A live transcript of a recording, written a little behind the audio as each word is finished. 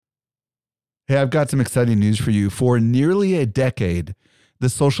Hey, I've got some exciting news for you. For nearly a decade, the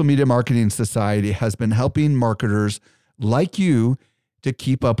Social Media Marketing Society has been helping marketers like you to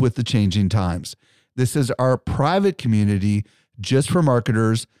keep up with the changing times. This is our private community just for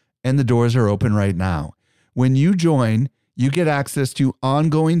marketers, and the doors are open right now. When you join, you get access to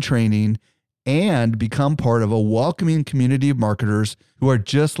ongoing training and become part of a welcoming community of marketers who are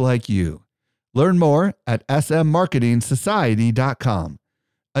just like you. Learn more at smmarketingsociety.com.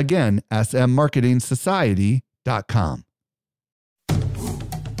 Again, smmarketingsociety.com.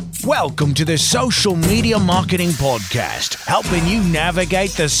 Welcome to the Social Media Marketing Podcast, helping you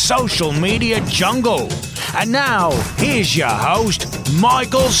navigate the social media jungle. And now, here's your host,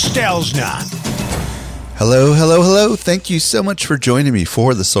 Michael Stelzner. Hello. Thank you so much for joining me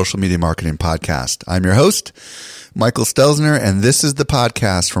for the Social Media Marketing Podcast. I'm your host, Michael Stelzner, and this is the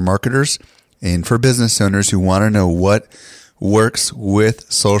podcast for marketers and for business owners who want to know what works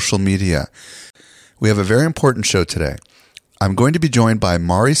with social media. We have a very important show today. I'm going to be joined by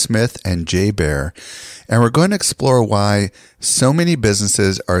Mari Smith and Jay Baer, and we're going to explore why so many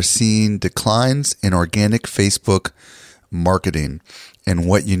businesses are seeing declines in organic Facebook marketing and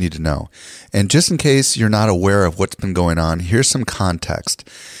what you need to know. And just in case you're not aware of what's been going on, here's some context.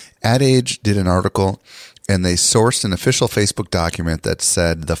 Ad Age did an article, and they sourced an official Facebook document that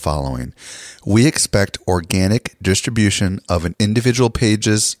said the following: we expect organic distribution of an individual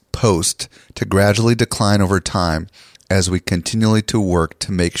page's post to gradually decline over time as we continually to work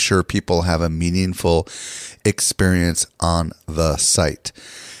to make sure people have a meaningful experience on the site.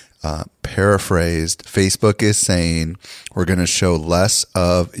 Paraphrased, Facebook is saying we're going to show less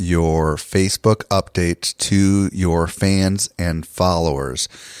of your Facebook updates to your fans and followers.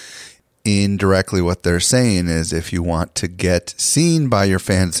 Indirectly, what they're saying is if you want to get seen by your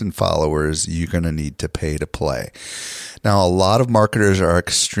fans and followers, you're going to need to pay to play. Now, a lot of marketers are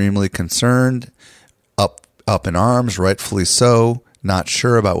extremely concerned, up in arms, rightfully so, not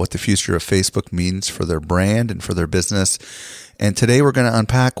sure about what the future of Facebook means for their brand and for their business. And today we're going to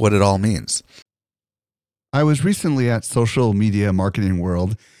unpack what it all means. I was recently at Social Media Marketing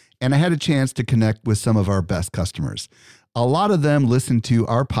World, and I had a chance to connect with some of our best customers. A lot of them listen to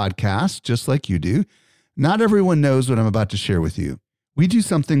our podcast, just like you do. Not everyone knows what I'm about to share with you. We do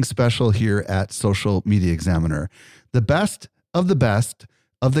something special here at Social Media Examiner. The best of the guests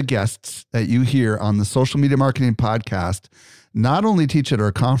that you hear on the Social Media Marketing Podcast not only teach at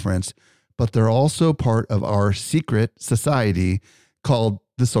our conference, but they're also part of our secret society called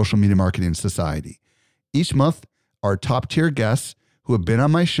the Social Media Marketing Society. Each month, our top tier guests who have been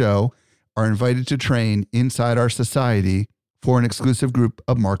on my show are invited to train inside our society for an exclusive group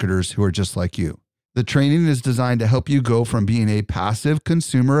of marketers who are just like you. The training is designed to help you go from being a passive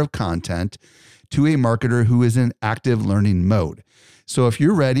consumer of content to a marketer who is in active learning mode. So if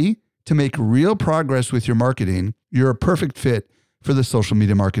you're ready to make real progress with your marketing, you're a perfect fit for the Social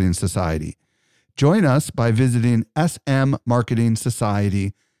Media Marketing Society. Join us by visiting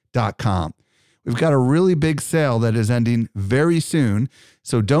smmarketingsociety.com. We've got a really big sale that is ending very soon,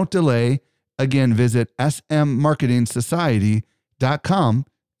 so don't delay. Again, visit smmarketingsociety.com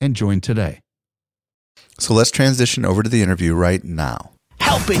and join today. So let's transition over to the interview right now.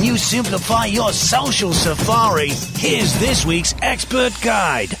 Helping you simplify your social safari, here's this week's expert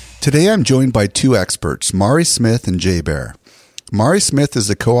guide. Today I'm joined by two experts, Mari Smith and Jay Baer. Mari Smith is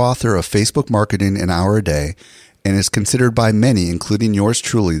the co-author of Facebook Marketing An Hour a Day and is considered by many, including yours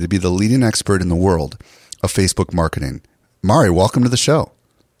truly, to be the leading expert in the world of Facebook marketing. Mari, welcome to the show.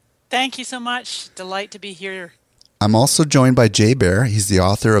 Thank you so much. Delight to be here. I'm also joined by Jay Baer. He's the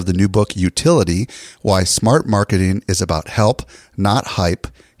author of the new book, Utility, Why Smart Marketing is About Help, Not Hype.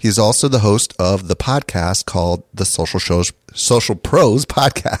 He's also the host of the podcast called the Social Pros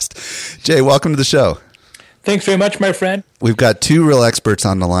Podcast. Jay, welcome to the show. Thanks very much, my friend. We've got two real experts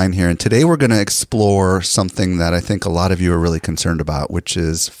on the line here, and today we're going to explore something that I think a lot of you are really concerned about, which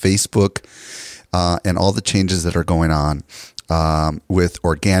is Facebook and all the changes that are going on with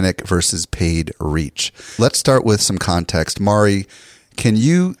organic versus paid reach. Let's start with some context. Mari, can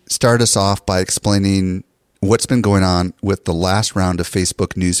you start us off by explaining what's been going on with the last round of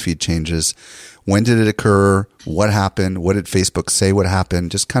Facebook newsfeed changes? When did it occur? What happened? What did Facebook say would happen?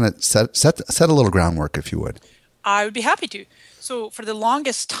 Just kind of set a little groundwork, if you would. I would be happy to. So for the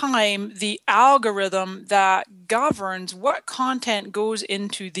longest time, the algorithm that governs what content goes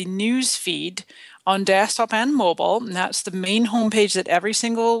into the news feed on desktop and mobile, and that's the main homepage that every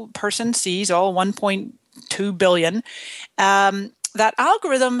single person sees, all 1.2 billion, that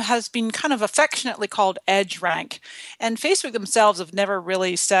algorithm has been kind of affectionately called EdgeRank. And Facebook themselves have never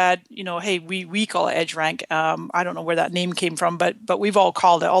really said, hey, we call it EdgeRank. I don't know where that name came from, but we've all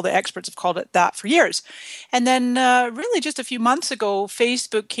called it, all the experts have called it that for years. And then really just a few months ago,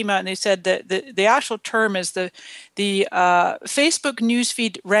 Facebook came out and they said that the actual term is the Facebook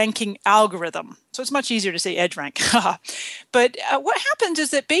newsfeed ranking algorithm. So it's much easier to say EdgeRank. But what happens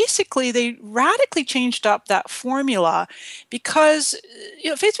is that basically they radically changed up that formula because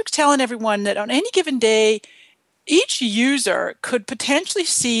Facebook's telling everyone that on any given day, each user could potentially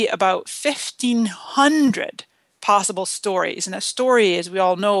see about 1,500 possible stories. And a story, as we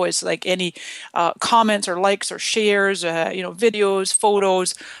all know, is like any comments or likes or shares, videos,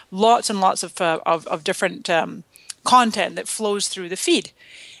 photos, lots and lots of different content that flows through the feed.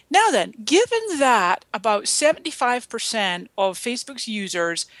 Now then, given that about 75% of Facebook's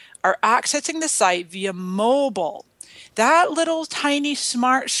users are accessing the site via mobile, that little tiny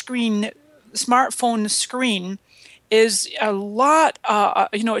smartphone screen is a lot,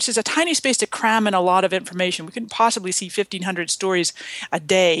 it's just a tiny space to cram in a lot of information. We couldn't possibly see 1,500 stories a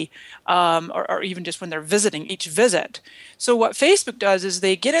day, or even just when they're visiting each visit. So what Facebook does is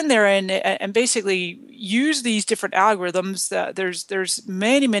they get in there and basically use these different algorithms. There's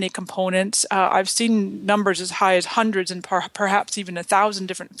many, many components. I've seen numbers as high as hundreds and perhaps even 1,000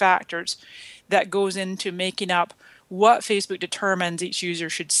 different factors that goes into making up what Facebook determines each user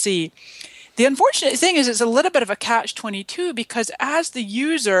should see. The unfortunate thing is it's a little bit of a catch-22 because as the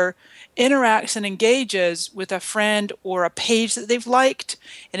user interacts and engages with a friend or a page that they've liked,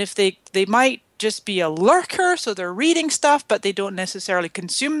 and if they might just be a lurker, so they're reading stuff, but they don't necessarily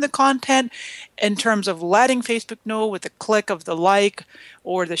consume the content in terms of letting Facebook know with the click of the like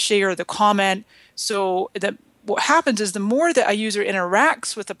or the share or the comment. So that what happens is the more that a user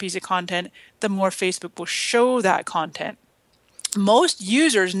interacts with a piece of content, the more Facebook will show that content. Most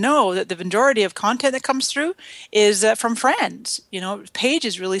users know that the majority of content that comes through is from friends.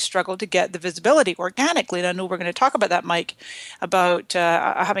 Pages really struggle to get the visibility organically. And I know we're going to talk about that, Mike, about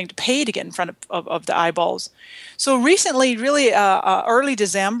having to pay to get in front of the eyeballs. So recently, really early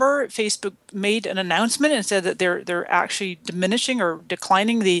December, Facebook made an announcement and said that they're actually diminishing or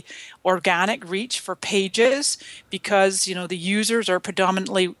declining the organic reach for pages because the users are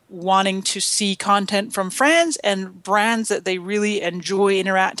predominantly wanting to see content from friends and brands that they really enjoy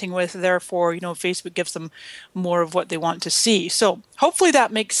interacting with. Therefore, Facebook gives them more of what they want to see. So hopefully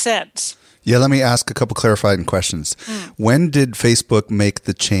that makes sense. Yeah, let me ask a couple clarifying questions. When did Facebook make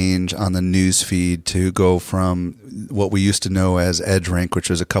the change on the news feed to go from what we used to know as EdgeRank, which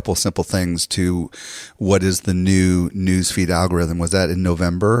was a couple simple things, to what is the new news feed algorithm? Was that in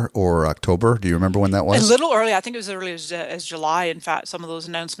November or October? Do you remember when that was? A little early. I think it was as early as July. In fact, some of those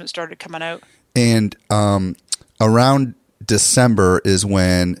announcements started coming out. And around December is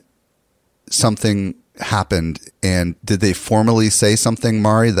when something happened. And did they formally say something,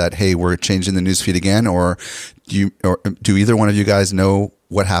 Mari, that, hey, we're changing the newsfeed again? Or do either one of you guys know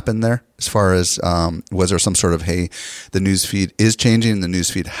what happened there? As far as, was there some sort of, hey, the newsfeed is changing, the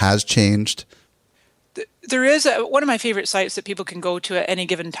newsfeed has changed? There is one of my favorite sites that people can go to at any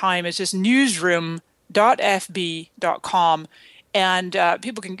given time is just newsroom.fb.com. And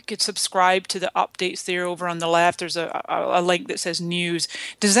people can get subscribed to the updates there. Over on the left, there's a link that says news.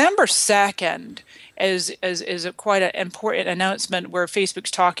 December 2nd is quite an important announcement where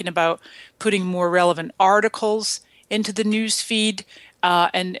Facebook's talking about putting more relevant articles into the news feed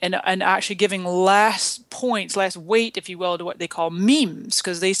and actually giving less points, less weight, if you will, to what they call memes,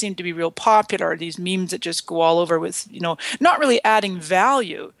 because they seem to be real popular. These memes that just go all over with, not really adding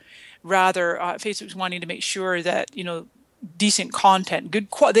value. Rather, Facebook's wanting to make sure that, decent content,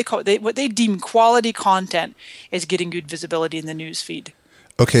 what they deem quality content is getting good visibility in the news feed.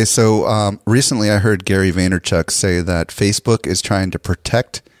 Okay, so recently I heard Gary Vaynerchuk say that Facebook is trying to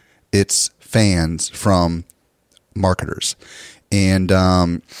protect its fans from marketers. And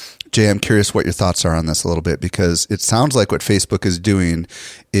Jay, I'm curious what your thoughts are on this a little bit, because it sounds like what Facebook is doing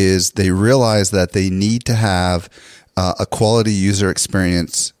is they realize that they need to have a quality user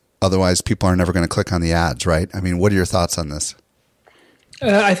experience. Otherwise, people are never going to click on the ads, right? I mean, what are your thoughts on this?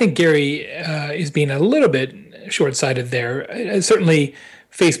 I think Gary is being a little bit short-sighted there. Certainly,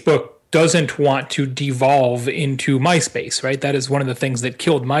 Facebook doesn't want to devolve into MySpace, right? That is one of the things that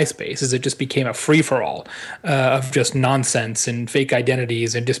killed MySpace, is it just became a free-for-all of just nonsense and fake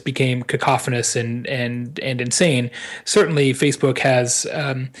identities, and just became cacophonous and insane. Certainly, Facebook has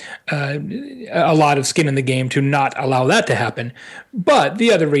a lot of skin in the game to not allow that to happen. But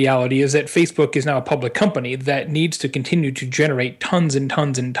the other reality is that Facebook is now a public company that needs to continue to generate tons and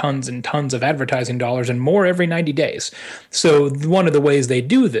tons and tons and tons of advertising dollars, and more every 90 days. So one of the ways they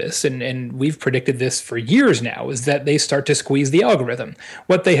do this, and we've predicted this for years now, is that they start to squeeze the algorithm.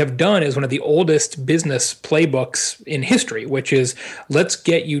 What they have done is one of the oldest business playbooks in history, which is, let's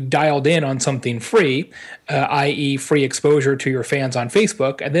get you dialed in on something free, i.e. free exposure to your fans on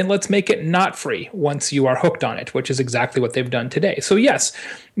Facebook, and then let's make it not free once you are hooked on it, which is exactly what they've done today. So yes,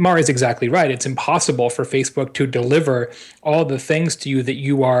 Mari's exactly right. It's impossible for Facebook to deliver all the things to you that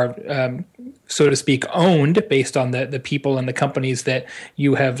you are, so to speak, owned based on the people and the companies that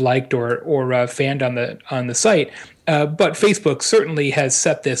you have liked or fanned on the site. But Facebook certainly has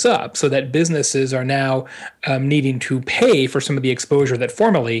set this up so that businesses are now needing to pay for some of the exposure that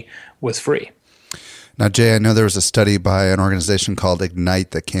formerly was free. Now, Jay, I know there was a study by an organization called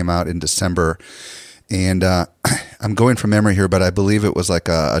Ignite that came out in December. And I'm going from memory here, but I believe it was like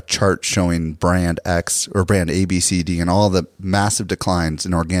a chart showing brand X or brand ABCD and all the massive declines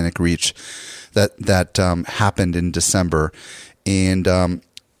in organic reach that happened in December. And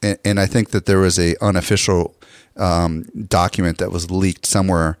I think that there was a unofficial document that was leaked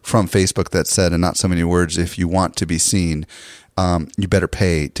somewhere from Facebook that said, in not so many words, if you want to be seen, you better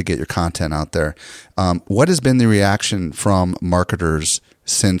pay to get your content out there. What has been the reaction from marketers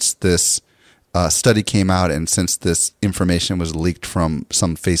since this study came out and since this information was leaked from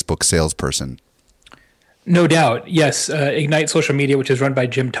some Facebook salesperson? No doubt. Yes. Ignite Social Media, which is run by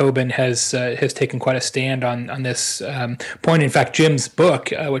Jim Tobin, has taken quite a stand on this point. In fact, Jim's book,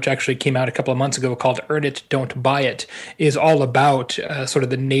 which actually came out a couple of months ago, called Earn It, Don't Buy It, is all about sort of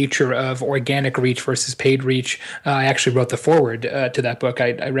the nature of organic reach versus paid reach. I actually wrote the foreword to that book.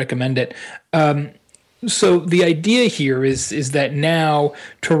 I recommend it. So the idea here is that now,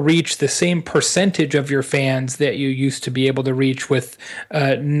 to reach the same percentage of your fans that you used to be able to reach with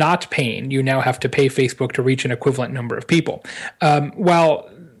not paying, you now have to pay Facebook to reach an equivalent number of people. While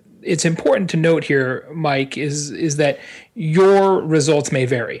it's important to note here, Mike, is that your results may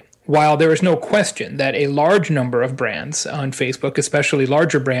vary. While there is no question that a large number of brands on Facebook, especially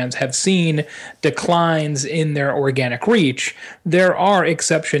larger brands, have seen declines in their organic reach, there are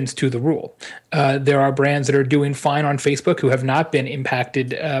exceptions to the rule. There are brands that are doing fine on Facebook who have not been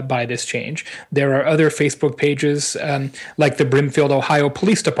impacted by this change. There are other Facebook pages like the Brimfield, Ohio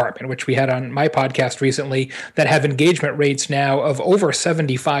Police Department, which we had on my podcast recently, that have engagement rates now of over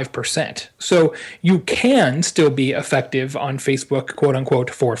 75%. So you can still be effective on Facebook, quote unquote,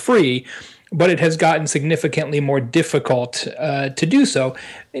 for free, but it has gotten significantly more difficult to do so.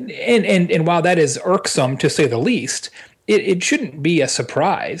 And while that is irksome, to say the least, it shouldn't be a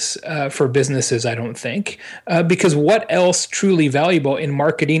surprise for businesses, I don't think, because what else truly valuable in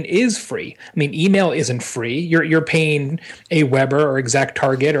marketing is free? I mean, email isn't free. You're paying Aweber or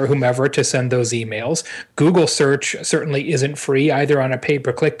ExactTarget or whomever to send those emails. Google search certainly isn't free, either on a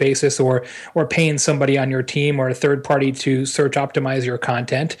pay-per-click basis or paying somebody on your team or a third party to search optimize your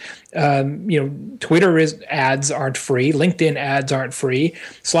content. Twitter ads aren't free. LinkedIn ads aren't free.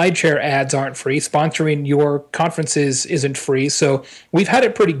 SlideShare ads aren't free. Sponsoring your conferences isn't free. So we've had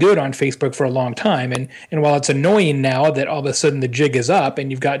it pretty good on Facebook for a long time. And while it's annoying now that all of a sudden the jig is up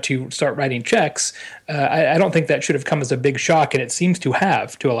and you've got to start writing checks, I don't think that should have come as a big shock, and it seems to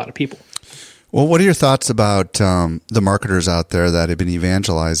have to a lot of people. Well, what are your thoughts about the marketers out there that have been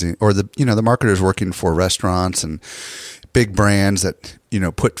evangelizing, or the marketers working for restaurants and big brands that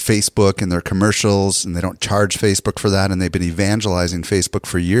put Facebook in their commercials, and they don't charge Facebook for that, and they've been evangelizing Facebook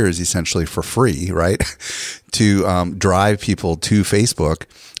for years, essentially for free, right? To drive people to Facebook,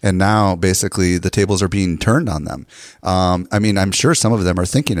 and now basically the tables are being turned on them. I'm sure some of them are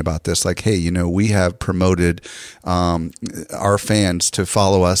thinking about this, like, hey, we have promoted our fans to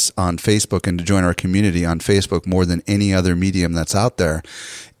follow us on Facebook and to join our community on Facebook more than any other medium that's out there.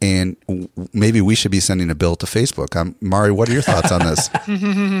 And maybe we should be sending a bill to Facebook. Mari, what are your thoughts on this?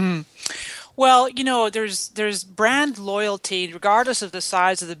 Well, there's brand loyalty regardless of the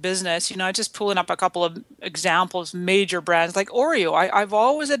size of the business. Just pulling up a couple of examples, major brands like Oreo. I've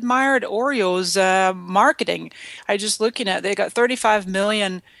always admired Oreo's marketing. I just looking at, they got 35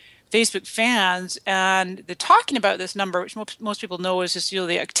 million Facebook fans, and they're talking about this number, which most people know is just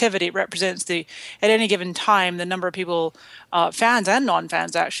the activity. It represents at any given time the number of people, fans and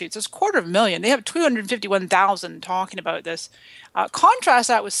non-fans actually. It's just 250,000. They have 251,000 talking about this. Contrast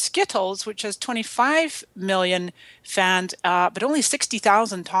that with Skittles, which has 25 million fans, but only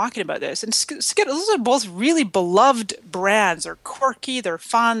 60,000 talking about this. And Skittles, those are both really beloved brands. They're quirky, they're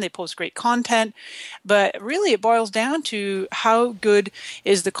fun, they post great content. But really, it boils down to how good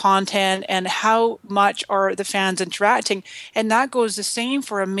is the content and how much are the fans interacting. And that goes the same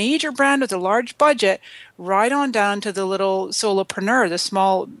for a major brand with a large budget, right on down to the little solopreneur, the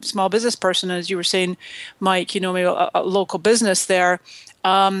small business person, as you were saying, Mike, maybe a local business there.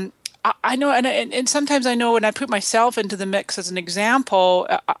 I know, and sometimes I know when I put myself into the mix as an example,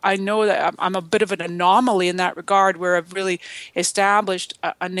 I know that I'm a bit of an anomaly in that regard, where I've really established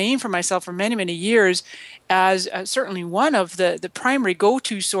a name for myself for many, many years as certainly one of the primary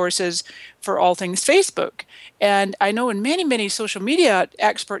go-to sources for all things Facebook. And I know in many, many social media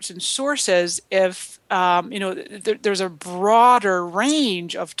experts and sources, if there's a broader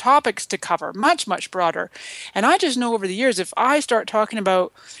range of topics to cover, much, much broader. And I just know over the years, if I start talking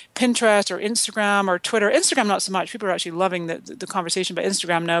about Pinterest or Instagram or Twitter, Instagram not so much, people are actually loving the conversation about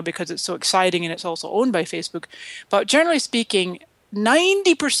Instagram now because it's so exciting and it's also owned by Facebook. But generally speaking,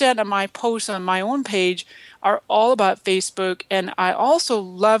 90% of my posts on my own page are all about Facebook, and I also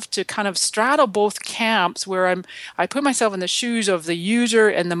love to kind of straddle both camps, where I put myself in the shoes of the user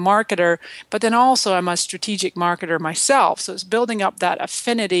and the marketer, but then also I'm a strategic marketer myself. So it's building up that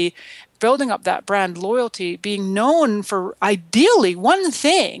affinity, building up that brand loyalty, being known for ideally one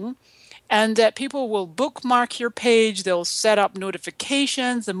thing, and that people will bookmark your page. They'll set up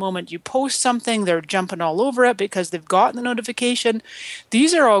notifications. The moment you post something, they're jumping all over it because they've got the notification.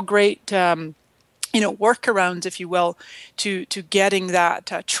 These are all great workarounds, if you will, to getting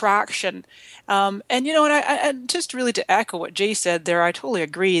that traction. And I just really to echo what Jay said there, I totally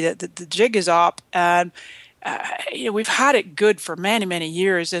agree that the jig is up, and we've had it good for many, many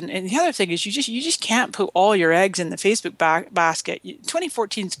years. And the other thing is you just can't put all your eggs in the Facebook basket.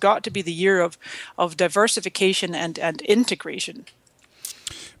 2014's got to be the year of diversification and integration.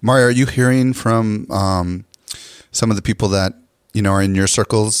 Mario, are you hearing from some of the people that are in your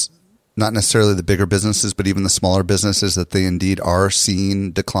circles, not necessarily the bigger businesses, but even the smaller businesses, that they indeed are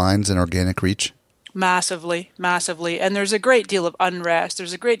seeing declines in organic reach? Massively. And there's a great deal of unrest.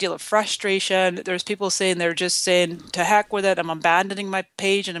 There's a great deal of frustration. There's people saying, they're just saying, to heck with it, I'm abandoning my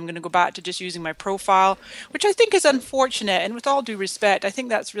page and I'm going to go back to just using my profile, which I think is unfortunate. And with all due respect, I think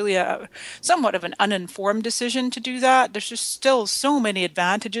that's really somewhat of an uninformed decision to do that. There's just still so many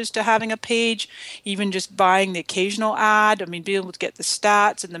advantages to having a page, even just buying the occasional ad. I mean, being able to get the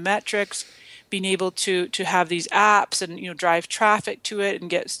stats and the metrics, being able to have these apps and drive traffic to it and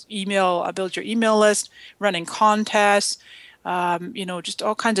get build your email list, running contests, just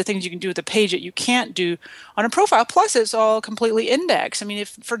all kinds of things you can do with a page that you can't do on a profile. Plus, it's all completely indexed. I mean,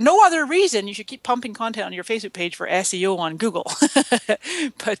 if for no other reason, you should keep pumping content on your Facebook page for SEO on Google.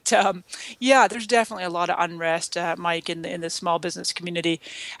 But there's definitely a lot of unrest, Mike, in the small business community.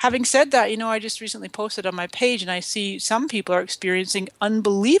 Having said that, I just recently posted on my page, and I see some people are experiencing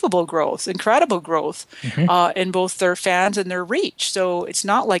unbelievable growth, incredible growth in both their fans and their reach. So it's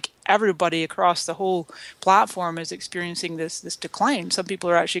not like everybody across the whole platform is experiencing this decline. Some people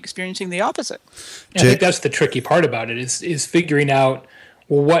are actually experiencing the opposite. I think that's the tricky part about it is figuring out,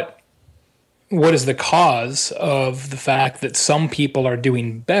 well, what is the cause of the fact that some people are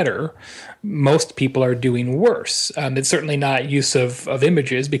doing better, most people are doing worse? It's certainly not use of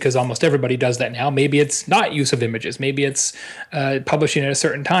images, because almost everybody does that now. Maybe it's not use of images. Maybe it's publishing at a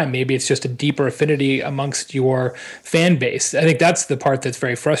certain time. Maybe it's just a deeper affinity amongst your fan base. I think that's the part that's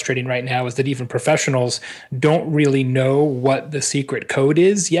very frustrating right now, is that even professionals don't really know what the secret code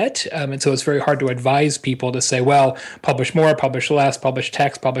is yet. And so it's very hard to advise people to say, well, publish more, publish less, publish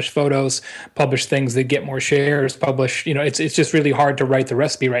text, publish photos, publish things that get more shares, publish, it's just really hard to write the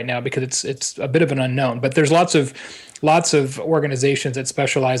recipe right now, because it's a bit of an unknown. But there's lots of organizations that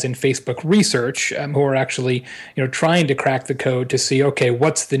specialize in Facebook research who are actually trying to crack the code to see, okay,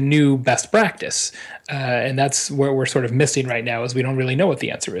 what's the new best practice? And that's where we're sort of missing right now, is we don't really know what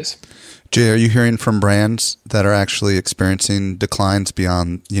the answer is. Jay, are you hearing from brands that are actually experiencing declines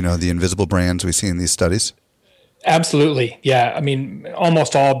beyond the invisible brands we see in these studies? Absolutely. Yeah. I mean,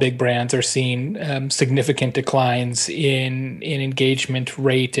 almost all big brands are seeing significant declines in engagement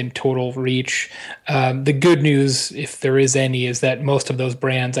rate and total reach. The good news, if there is any, is that most of those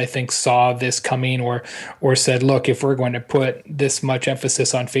brands, I think, saw this coming or said, look, if we're going to put this much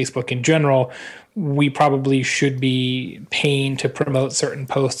emphasis on Facebook in general, we probably should be paying to promote certain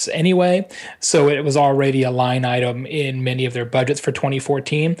posts anyway. So it was already a line item in many of their budgets for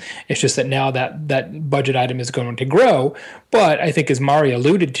 2014. It's just that now that budget item is going to grow. But I think, as Mari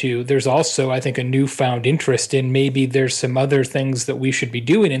alluded to, there's also, I think, a newfound interest in maybe there's some other things that we should be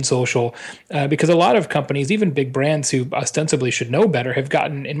doing in social, because a lot of companies, even big brands who ostensibly should know better, have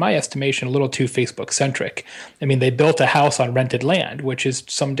gotten, in my estimation, a little too Facebook-centric. I mean, they built a house on rented land, which is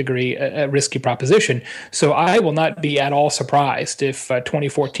to some degree a risky proposition. So I will not be at all surprised if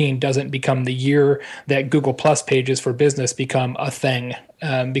 2014 doesn't become the year that Google Plus pages for business become a thing,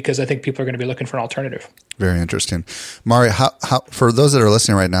 because I think people are going to be looking for an alternative. Very interesting. Mari, how, for those that are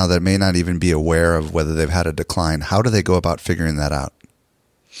listening right now that may not even be aware of whether they've had a decline, how do they go about figuring that out?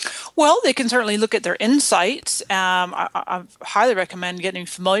 Well, they can certainly look at their insights. I highly recommend getting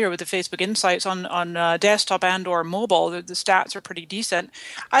familiar with the Facebook Insights on desktop and or mobile. The stats are pretty decent.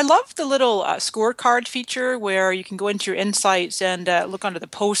 I love the little scorecard feature where you can go into your insights and look under the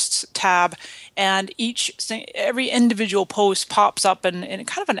posts tab, and every individual post pops up in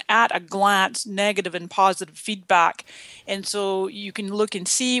kind of an at a glance negative and positive feedback. And so you can look and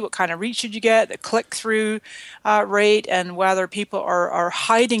see what kind of reach did you get, the click-through rate, and whether people are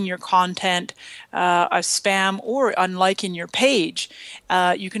hiding your content as spam or unliking your page.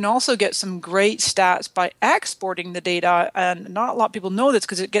 You can also get some great stats by exporting the data, and not a lot of people know this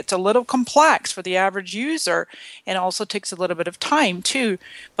because it gets a little complex for the average user and also takes a little bit of time too.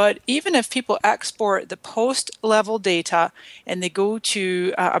 But even if people export the post-level data and they go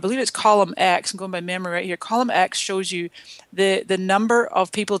to, I believe it's column X, I'm going by memory right here, column X shows you the number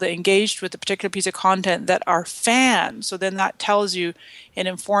of people that engaged with a particular piece of content that are fans. So then that tells you and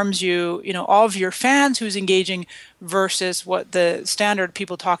informs you, of your fans who's engaging versus what the standard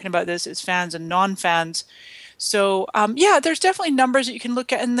people talking about this is fans and non-fans. So, there's definitely numbers that you can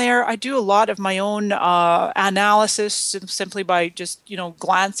look at in there. I do a lot of my own analysis simply by just,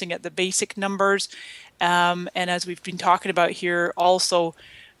 glancing at the basic numbers. And as we've been talking about here, also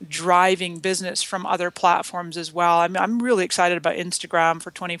driving business from other platforms as well. I'm really excited about Instagram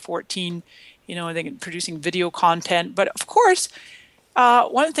for 2014, I think producing video content. But of course,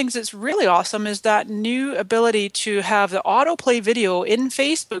 one of the things that's really awesome is that new ability to have the autoplay video in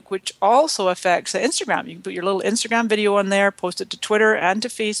Facebook, which also affects the Instagram. You can put your little Instagram video on there, post it to Twitter and to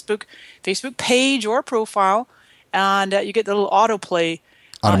Facebook page or profile, and you get the little autoplay.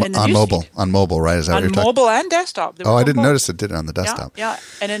 On mobile, right? Is that what you're talking? On mobile and desktop. Oh, I didn't notice it did it on the desktop. Yeah,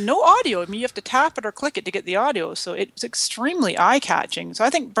 and then no audio. I mean, you have to tap it or click it to get the audio. So it's extremely eye-catching. So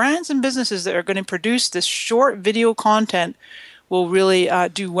I think brands and businesses that are going to produce this short video content will really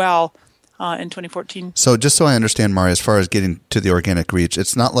do well in 2014. So just so I understand, Mari, as far as getting to the organic reach,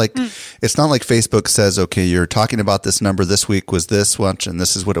 it's not like Facebook says, okay, you're talking about this number this week was this much, and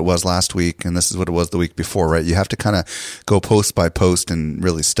this is what it was last week, and this is what it was the week before, right? You have to kind of go post by post and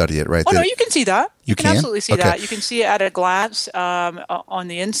really study it, right? Oh, no, you can see that. You can absolutely see okay. that. You can see it at a glance on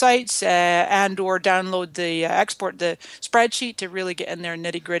the insights and or download export the spreadsheet to really get in there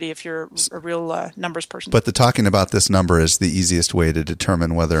nitty gritty if you're a real numbers person. But the talking about this number is the easiest way to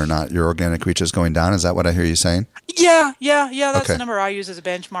determine whether or not your organic reach is going down. Is that what I hear you saying? Yeah. That's okay. the number I use as a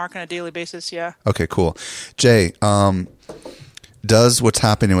benchmark on a daily basis. Yeah. Okay, cool. Jay, does what's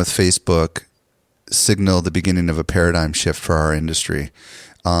happening with Facebook signal the beginning of a paradigm shift for our industry?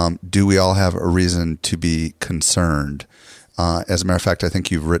 Do we all have a reason to be concerned? As a matter of fact, I think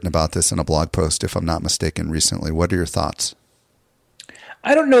you've written about this in a blog post, if I'm not mistaken, recently. What are your thoughts?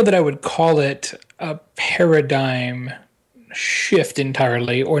 I don't know that I would call it a paradigm shift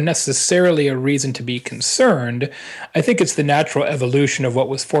entirely or necessarily a reason to be concerned. I think it's the natural evolution of what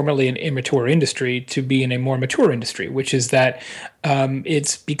was formerly an immature industry to be in a more mature industry, which is that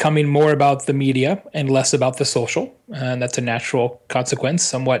it's becoming more about the media and less about the social. And that's a natural consequence,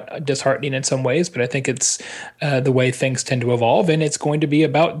 somewhat disheartening in some ways, but I think it's the way things tend to evolve. And it's going to be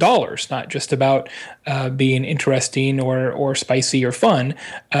about dollars, not just about being interesting or spicy or fun,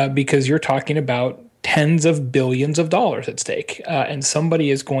 because you're talking about tens of billions of dollars at stake. And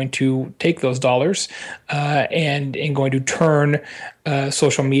somebody is going to take those dollars and going to turn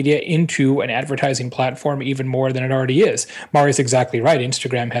social media into an advertising platform even more than it already is. Mari's exactly right.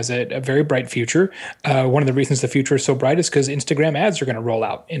 Instagram has a very bright future. One of the reasons the future is so bright is because Instagram ads are going to roll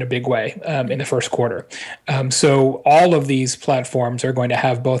out in a big way in the first quarter. So all of these platforms are going to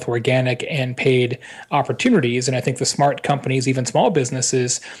have both organic and paid opportunities. And I think the smart companies, even small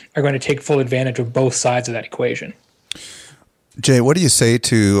businesses, are going to take full advantage of both sides of that equation. Jay, what do you say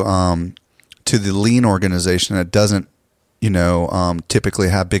to the lean organization that doesn't typically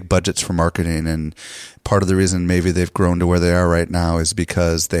have big budgets for marketing. And part of the reason maybe they've grown to where they are right now is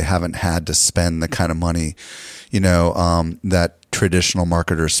because they haven't had to spend the kind of money, that traditional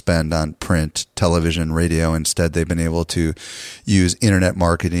marketers spend on print, television, radio. Instead, they've been able to use internet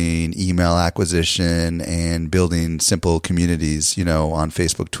marketing, email acquisition, and building simple communities, on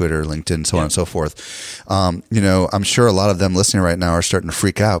Facebook, Twitter, LinkedIn, so on and so forth. I'm sure a lot of them listening right now are starting to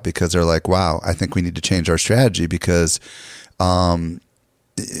freak out because they're like, wow, I think we need to change our strategy because,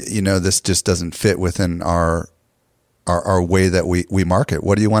 this just doesn't fit within our way that we market.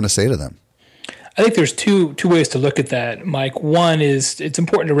 What do you want to say to them? I think there's two ways to look at that, Mike. One is it's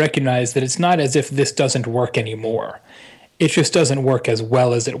important to recognize that it's not as if this doesn't work anymore. It just doesn't work as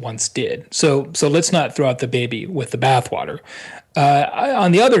well as it once did. So let's not throw out the baby with the bathwater.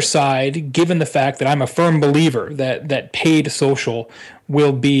 On the other side, given the fact that I'm a firm believer that paid social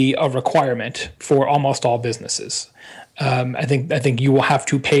will be a requirement for almost all businesses. I think you will have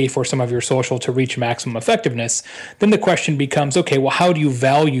to pay for some of your social to reach maximum effectiveness. Then the question becomes, okay, well, how do you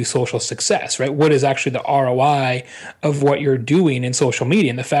value social success, right? What is actually the ROI of what you're doing in social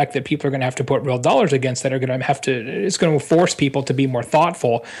media? And the fact that people are going to have to put real dollars against that it's going to force people to be more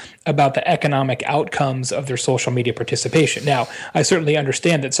thoughtful about the economic outcomes of their social media participation. Now, I certainly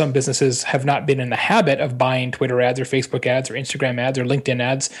understand that some businesses have not been in the habit of buying Twitter ads or Facebook ads or Instagram ads or LinkedIn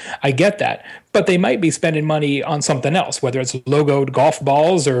ads. I get that. But they might be spending money on something else, whether it's logoed golf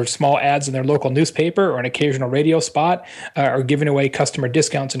balls or small ads in their local newspaper or an occasional radio spot or giving away customer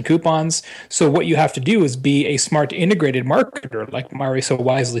discounts and coupons. So what you have to do is be a smart integrated marketer, like Mari so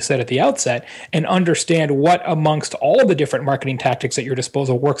wisely said at the outset, and understand what amongst all the different marketing tactics at your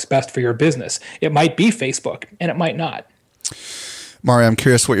disposal works best for your business. It might be Facebook and it might not. Mari, I'm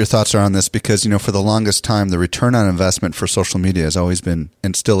curious what your thoughts are on this because, for the longest time, the return on investment for social media has always been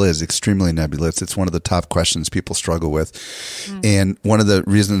and still is extremely nebulous. It's one of the top questions people struggle with. And one of the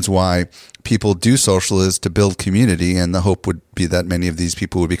reasons why people do social is to build community. And the hope would be that many of these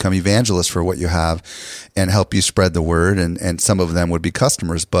people would become evangelists for what you have and help you spread the word. And some of them would be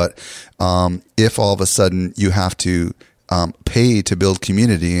customers. But if all of a sudden you have to pay to build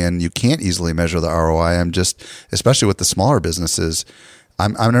community and you can't easily measure the ROI. Especially with the smaller businesses, I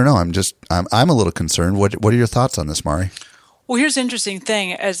don't know. I'm a little concerned. What are your thoughts on this, Mari? Well, here's the interesting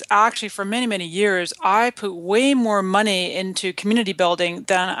thing is actually for many, many years, I put way more money into community building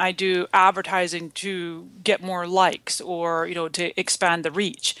than I do advertising to get more likes or, to expand the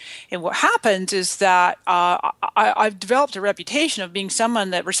reach. And what happens is that I've developed a reputation of being someone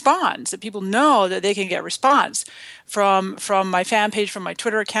that responds, that people know that they can get response from my fan page, from my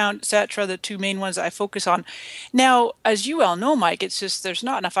Twitter account, etc., the two main ones that I focus on. Now, as you well know, Mike, it's just there's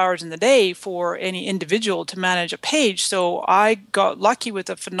not enough hours in the day for any individual to manage a page. So I got lucky with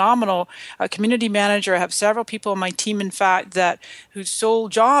a phenomenal community manager. I have several people on my team, in fact, whose sole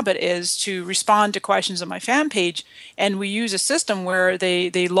job it is to respond to questions on my fan page. And we use a system where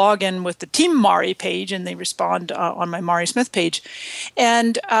they log in with the Team Mari page and they respond on my Mari Smith page.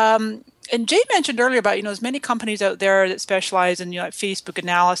 And Jay mentioned earlier about, there's many companies out there that specialize in, Facebook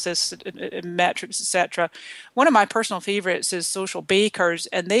analysis, metrics, etc. One of my personal favorites is Social Bakers,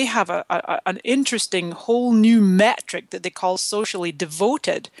 and they have an interesting whole new metric that they call socially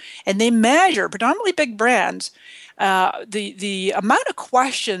devoted. And they measure predominantly big brands the amount of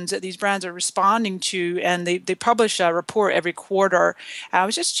questions that these brands are responding to, and they publish a report every quarter. I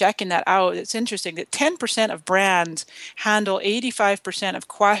was just checking that out. It's interesting that 10% of brands handle 85% of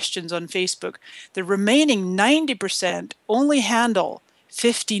questions on Facebook. The remaining 90% only handle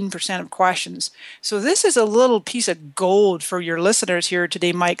 15% of questions. So this is a little piece of gold for your listeners here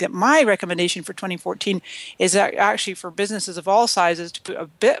today, Mike, that my recommendation for 2014 is that actually for businesses of all sizes to put a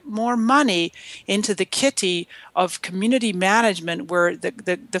bit more money into the kitty of community management where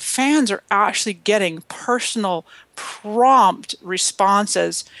the fans are actually getting personal prompt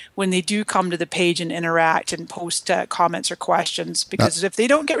responses when they do come to the page and interact and post comments or questions, because if they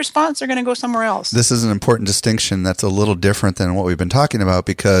don't get response, they're going to go somewhere else. This is an important distinction that's a little different than what we've been talking about,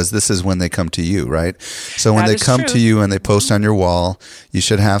 because this is when they come to you, right? So when they come to you and they post on your wall, you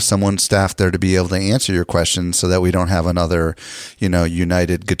should have someone staffed there to be able to answer your questions so that we don't have another,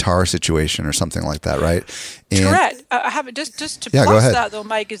 United Guitar situation or something like that, right? Correct. I have it just to plus that though,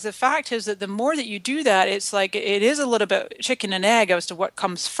 Mike, is the fact is that the more that you do that, it's like it is a little bit chicken and egg as to what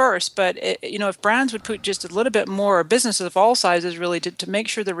comes first. But if brands would put just a little bit more, or businesses of all sizes really, to make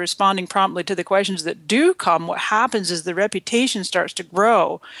sure they're responding promptly to the questions that do come, what happens is the reputation starts to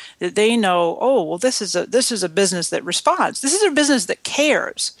grow. That they know, oh well, this is a business that responds. This is a business that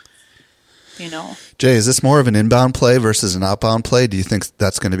cares. Jay, is this more of an inbound play versus an outbound play? Do you think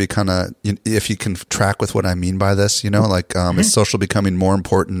that's going to be kind of, if you can track with what I mean by this, is social becoming more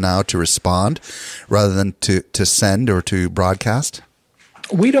important now to respond rather than to send or to broadcast?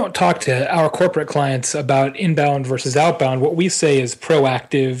 We don't talk to our corporate clients about inbound versus outbound. What we say is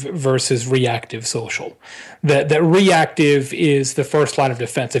proactive versus reactive social. That reactive is the first line of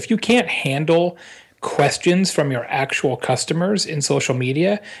defense. If you can't handle questions from your actual customers in social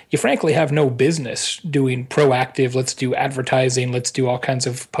media, you frankly have no business doing proactive, let's do advertising, let's do all kinds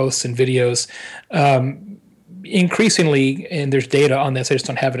of posts and videos. Increasingly, and there's data on this, I just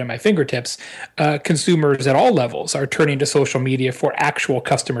don't have it at my fingertips, consumers at all levels are turning to social media for actual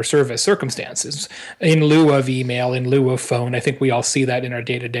customer service circumstances in lieu of email, in lieu of phone. I think we all see that in our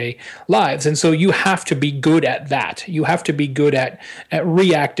day-to-day lives. And so you have to be good at that. You have to be good at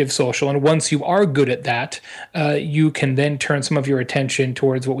reactive social. And once you are good at that, you can then turn some of your attention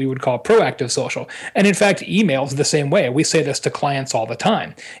towards what we would call proactive social. And in fact, email is the same way. We say this to clients all the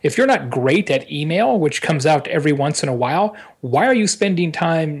time. If you're not great at email, which comes out every once in a while, why are you spending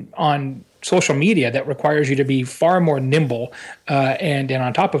time on social media that requires you to be far more nimble and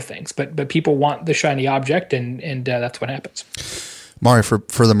on top of things? But people want the shiny object, and that's what happens. Mari, for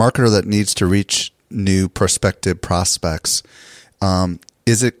the marketer that needs to reach new prospective prospects,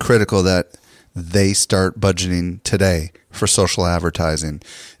 is it critical that they start budgeting today for social advertising?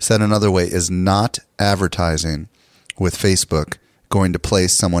 Said another way, is not advertising with Facebook going to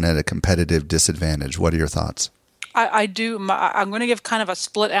place someone at a competitive disadvantage? What are your thoughts? I do. I'm going to give kind of a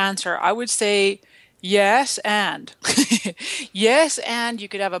split answer. I would say yes, and yes, and you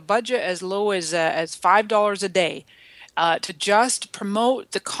could have a budget as low as $5 a day to just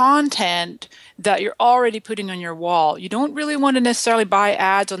promote the content that you're already putting on your wall. You don't really want to necessarily buy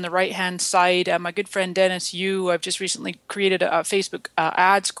ads on the right-hand side. My good friend Dennis Yu, I've just recently created a Facebook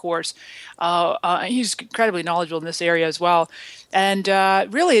ads course. He's incredibly knowledgeable in this area as well. And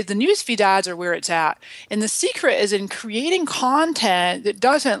really, the newsfeed ads are where it's at. And the secret is in creating content that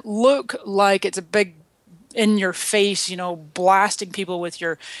doesn't look like it's a big in your face, blasting people with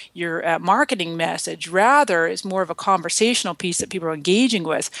your marketing message. Rather, it's more of a conversational piece that people are engaging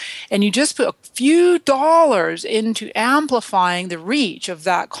with. And you just put a few dollars into amplifying the reach of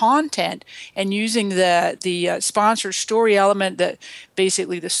that content and using the sponsor story element, that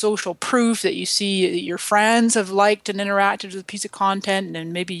basically the social proof that you see that your friends have liked and interacted with a piece of content,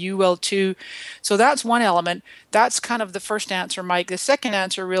 and maybe you will too. So that's one element. That's kind of the first answer, Mike. The second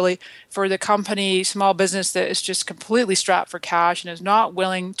answer, really, for the company, small business that is just completely strapped for cash and is not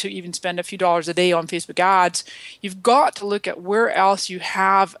willing to even spend a few dollars a day on Facebook ads, you've got to look at where else you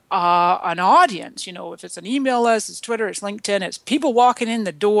have an audience. If it's an email list, it's Twitter, it's LinkedIn, it's people walking in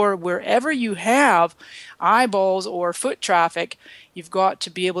the door. Wherever you have eyeballs or foot traffic, you've got to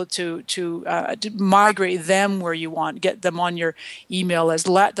be able to migrate them where you want, get them on your email list,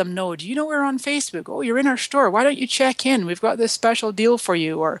 let them know, do you know we're on Facebook? Oh, you're in our store. Why don't you check in? We've got this special deal for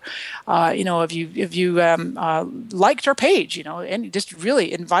you. Or, if you liked our page, and just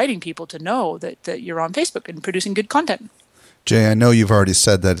really inviting people to know that you're on Facebook and producing good content. Jay, I know you've already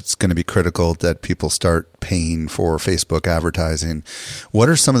said that it's going to be critical that people start paying for Facebook advertising. What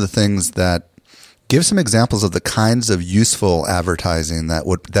are some of the things that, give some examples of the kinds of useful advertising that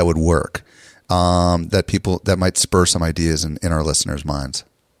would work, that might spur some ideas in our listeners' minds?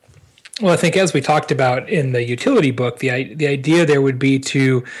 Well, I think as we talked about in the utility book, the idea there would be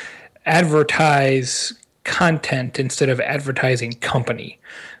to advertise content instead of advertising company.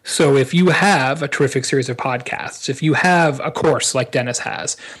 So if you have a terrific series of podcasts, if you have a course like Dennis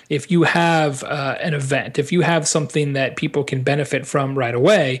has, if you have an event, if you have something that people can benefit from right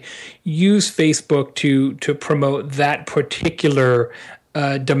away, use Facebook to promote that particular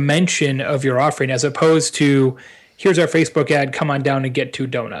dimension of your offering, as opposed to, here's our Facebook ad, come on down and get 2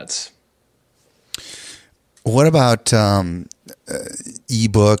 donuts. What about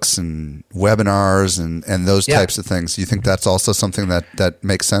ebooks and webinars and those types of things? Do you think that's also something that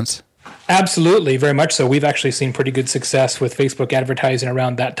makes sense? Absolutely, very much so. We've actually seen pretty good success with Facebook advertising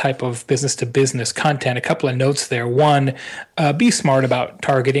around that type of business-to-business content. A couple of notes there. One, be smart about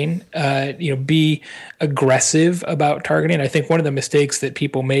targeting. Be aggressive about targeting. I think one of the mistakes that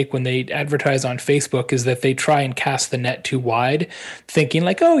people make when they advertise on Facebook is that they try and cast the net too wide, thinking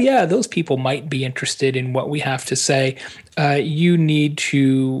like, oh yeah, those people might be interested in what we have to say. you need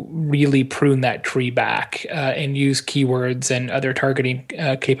to really prune that tree back and use keywords and other targeting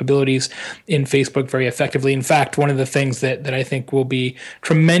capabilities in Facebook very effectively. In fact, one of the things that I think will be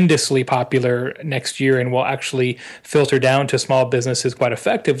tremendously popular next year and will actually filter down to small businesses quite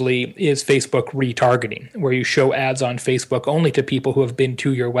effectively is Facebook retargeting, where you show ads on Facebook only to people who have been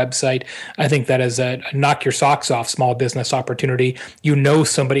to your website. I think that is a knock your socks off small business opportunity. You know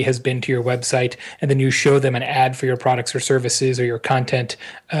somebody has been to your website, and then you show them an ad for your products or services or your content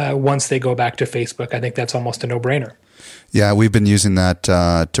once they go back to Facebook. I think that's almost a no-brainer. Yeah, we've been using that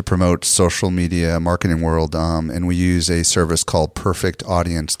to promote social media marketing world, and we use a service called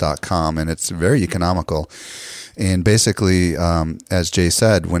perfectaudience.com, and it's very economical. And basically, as Jay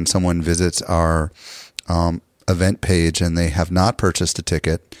said, when someone visits our event page and they have not purchased a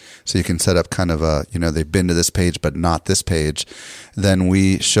ticket, so you can set up kind of a, they've been to this page but not this page, then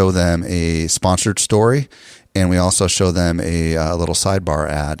we show them a sponsored story, and we also show them a little sidebar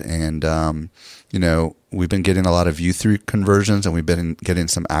ad. And, we've been getting a lot of view-through conversions, and we've been getting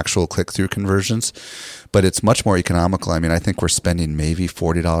some actual click-through conversions, but it's much more economical. I mean, I think we're spending maybe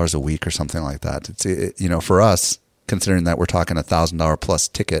 $40 a week or something like that. It's, for us, considering that we're talking $1,000 plus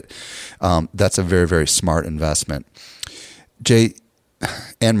ticket, that's a very, very smart investment. Jay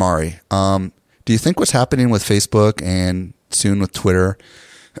and Mari, do you think what's happening with Facebook and soon with Twitter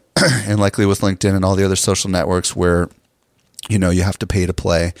and likely with LinkedIn and all the other social networks where you have to pay to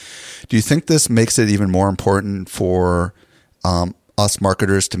play, do you think this makes it even more important for us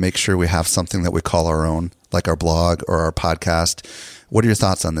marketers to make sure we have something that we call our own, like our blog or our podcast? What are your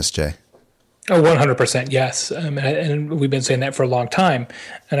thoughts on this, Jay? Oh, 100%, yes. And we've been saying that for a long time.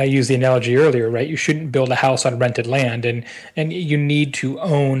 And I used the analogy earlier, right? You shouldn't build a house on rented land, and you need to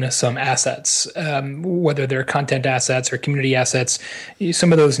own some assets, whether they're content assets or community assets.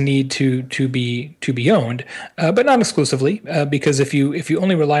 Some of those need to be owned, but not exclusively, because if you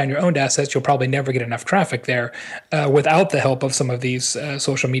only rely on your owned assets, you'll probably never get enough traffic there without the help of some of these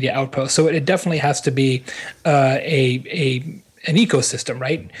social media outposts. So it definitely has to be an ecosystem,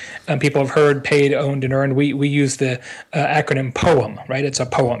 right? People have heard paid, owned, and earned. We use the acronym POEM, right? It's a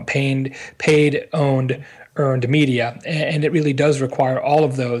POEM, paid, owned, earned media, and it really does require all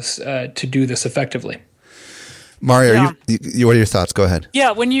of those to do this effectively. Mari, what are your thoughts? Go ahead.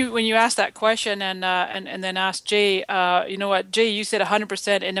 Yeah, when you asked that question and then asked Jay, you know what, Jay, you said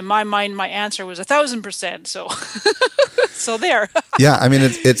 100%, and in my mind, my answer was 1,000%. So, so there. Yeah, I mean,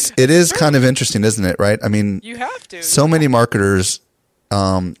 it is kind of interesting, isn't it? Right? I mean, you have to. So many marketers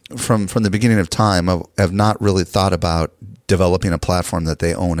from the beginning of time have not really thought about developing a platform that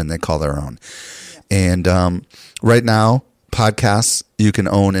they own and they call their own. Yeah. And right now, podcasts you can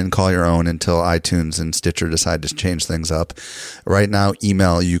own and call your own until iTunes and Stitcher decide to change things up. Right now,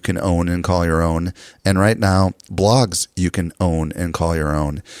 email you can own and call your own. And right now, blogs you can own and call your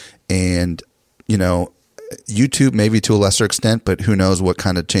own. And, YouTube maybe to a lesser extent, but who knows what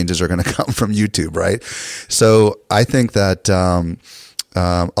kind of changes are going to come from YouTube, right? So I think that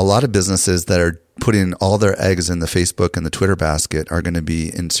a lot of businesses that are putting all their eggs in the Facebook and the Twitter basket are going to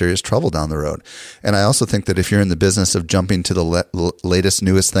be in serious trouble down the road. And I also think that if you're in the business of jumping to the latest,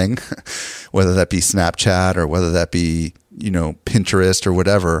 newest thing, whether that be Snapchat or whether that be, Pinterest or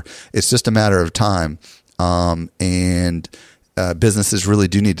whatever, it's just a matter of time. And businesses really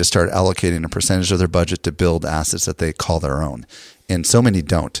do need to start allocating a percentage of their budget to build assets that they call their own. And so many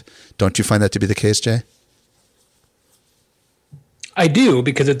don't. Don't you find that to be the case, Jay? I do,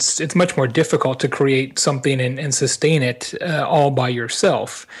 because it's much more difficult to create something and sustain it all by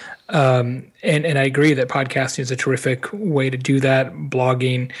yourself. And I agree that podcasting is a terrific way to do that.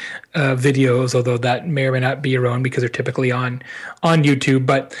 Blogging, videos, although that may or may not be your own because they're typically on YouTube.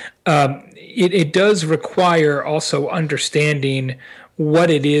 But it does require also understanding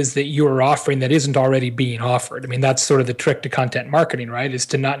what it is that you're offering that isn't already being offered. I mean, that's sort of the trick to content marketing, right? Is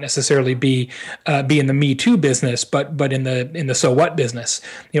to not necessarily be in the Me Too business, but in the so what business.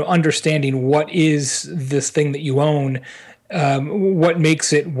 Understanding what is this thing that you own, what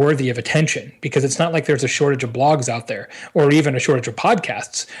makes it worthy of attention, because it's not like there's a shortage of blogs out there or even a shortage of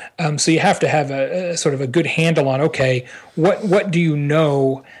podcasts. So you have to have a sort of a good handle on, okay, what do you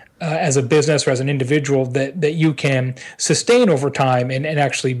know as a business or as an individual that you can sustain over time and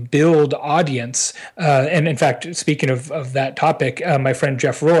actually build audience. And in fact, speaking of that topic, my friend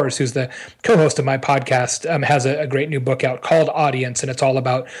Jeff Rohrs, who's the co-host of my podcast, has a great new book out called Audience, and it's all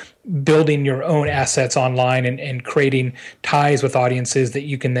about building your own assets online and creating ties with audiences that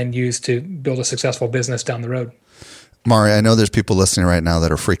you can then use to build a successful business down the road. Mari, I know there's people listening right now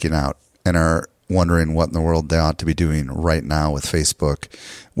that are freaking out and are wondering what in the world they ought to be doing right now with Facebook.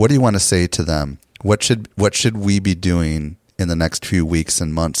 What do you want to say to them What should we be doing in the next few weeks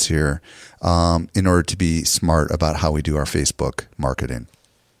and months here in order to be smart about how we do our Facebook marketing?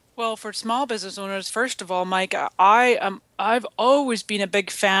 Well, for small business owners, first of all, Mike, I've always been a big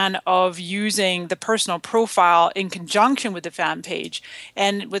fan of using the personal profile in conjunction with the fan page.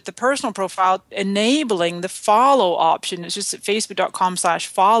 And with the personal profile, enabling the follow option. It's just at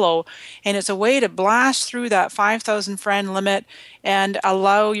facebook.com/follow. And it's a way to blast through that 5,000 friend limit and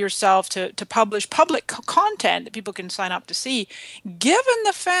allow yourself to publish public content that people can sign up to see, given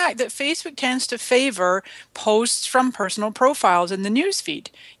the fact that Facebook tends to favor posts from personal profiles in the newsfeed.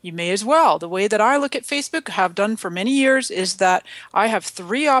 You may as well. The way that I look at Facebook, have done for many years, is that I have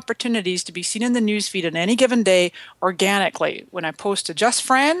 3 opportunities to be seen in the newsfeed on any given day organically. When I post to just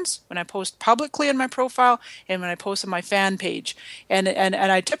friends, when I post publicly in my profile, and when I post on my fan page. And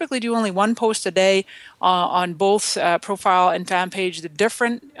I typically do only 1 post a day on both profile and fan page, the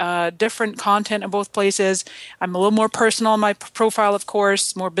different content in both places. I'm a little more personal on my profile, of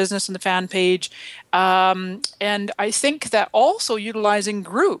course, more business on the fan page. And I think that also utilizing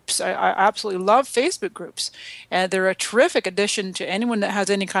groups. I absolutely love Facebook groups. And they're a terrific addition to anyone that has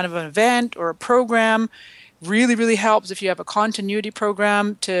any kind of an event or a program. Really, really helps if you have a continuity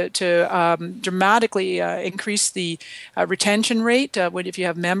program to dramatically increase the retention rate if you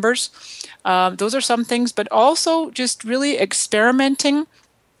have members. Those are some things, but also just really experimenting.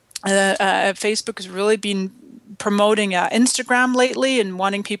 Facebook has really been promoting Instagram lately and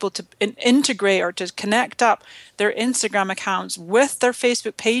wanting people to integrate or to connect up their Instagram accounts with their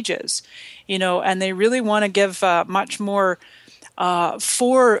Facebook pages, and they really want to give much more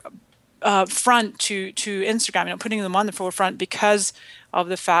front to Instagram, putting them on the forefront because of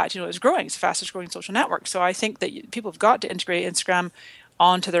the fact, it's growing. It's the fastest growing social network. So I think that people have got to integrate Instagram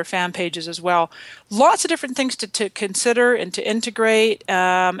onto their fan pages as well. Lots of different things to consider and to integrate,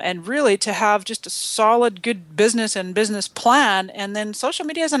 and really to have just a solid, good business plan. And then social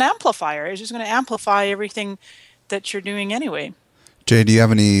media is an amplifier. It's just going to amplify everything that you're doing anyway. Jay, do you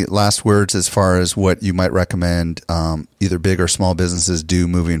have any last words as far as what you might recommend either big or small businesses do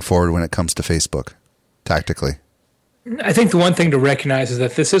moving forward when it comes to Facebook, tactically? I think the one thing to recognize is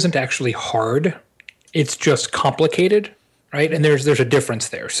that this isn't actually hard. It's just complicated, right? And there's a difference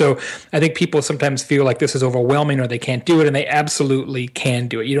there. So I think people sometimes feel like this is overwhelming or they can't do it, and they absolutely can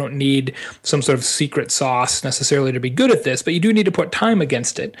do it. You don't need some sort of secret sauce necessarily to be good at this, but you do need to put time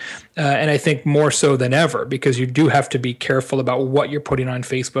against it. And I think more so than ever, because you do have to be careful about what you're putting on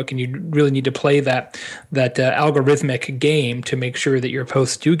Facebook, and you really need to play that algorithmic game to make sure that your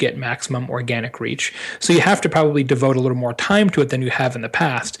posts do get maximum organic reach. So you have to probably devote a little more time to it than you have in the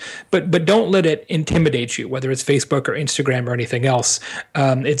past. But don't let it intimidate you, whether it's Facebook or Instagram or anything else.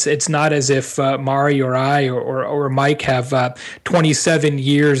 It's not as if Mari or I or Mike have 27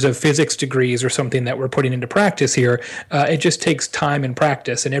 years of physics degrees or something that we're putting into practice here. It just takes time and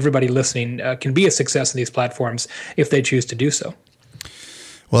practice, and everybody listening can be a success in these platforms if they choose to do so.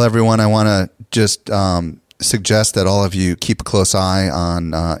 Well, everyone, I want to just suggest that all of you keep a close eye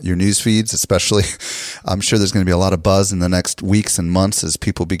on your news feeds, especially. I'm sure there's going to be a lot of buzz in the next weeks and months as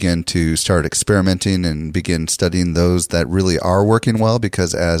people begin to start experimenting and begin studying those that really are working well,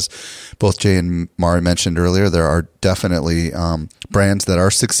 because as both Jay and Mari mentioned earlier, there are definitely brands that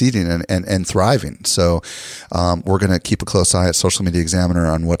are succeeding and thriving. So we're going to keep a close eye at Social Media Examiner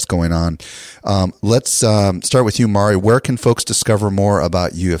on what's going on. Let's start with you, Mari. Where can folks discover more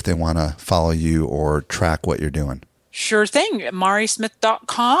about you if they want to follow you or track what you're doing? Sure thing.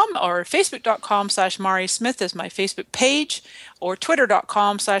 MariSmith.com or Facebook.com/MariSmith is my Facebook page, or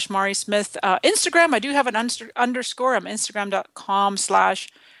Twitter.com/MariSmith. Instagram, I do have an underscore. I'm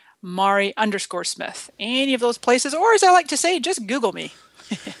Instagram.com/Mari_Smith. Any of those places, or as I like to say, just Google me.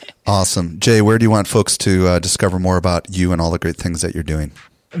 Awesome. Jay, where do you want folks to discover more about you and all the great things that you're doing?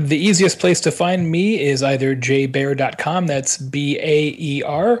 The easiest place to find me is either jbaer.com, that's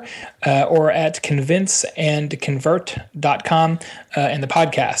BAER, or at convinceandconvert.com. And the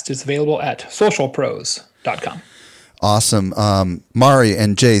podcast is available at socialpros.com. Awesome. Mari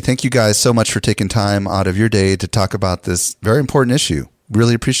and Jay, thank you guys so much for taking time out of your day to talk about this very important issue.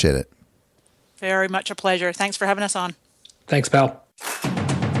 Really appreciate it. Very much a pleasure. Thanks for having us on. Thanks, pal.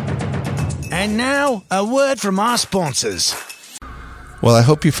 And now, a word from our sponsors. Well, I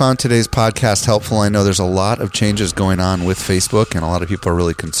hope you found today's podcast helpful. I know there's a lot of changes going on with Facebook, and a lot of people are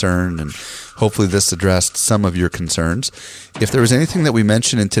really concerned, and hopefully this addressed some of your concerns. If there was anything that we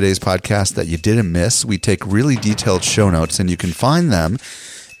mentioned in today's podcast that you didn't miss, we take really detailed show notes, and you can find them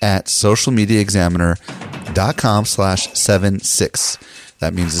at socialmediaexaminer.com/76.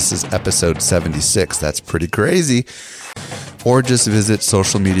 That means this is episode 76. That's pretty crazy. or just visit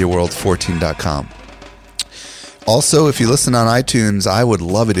socialmediaworld14.com. Also, if you listen on iTunes, I would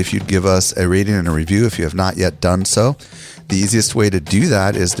love it if you'd give us a rating and a review if you have not yet done so. The easiest way to do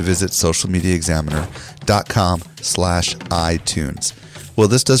that is to visit socialmediaexaminer.com/iTunes. Well,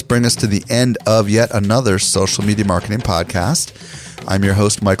 this does bring us to the end of yet another social media marketing podcast. I'm your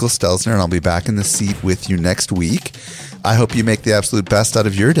host, Michael Stelzner, and I'll be back in the seat with you next week. I hope you make the absolute best out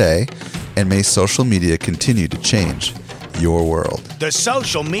of your day, and may social media continue to change your world. The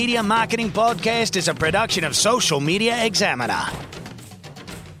Social Media Marketing Podcast is a production of Social Media Examiner.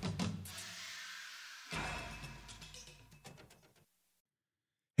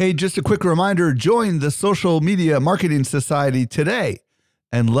 Hey, just a quick reminder, join the Social Media Marketing Society today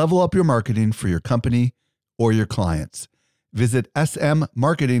and level up your marketing for your company or your clients. Visit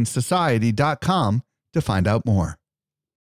smmarketingsociety.com to find out more.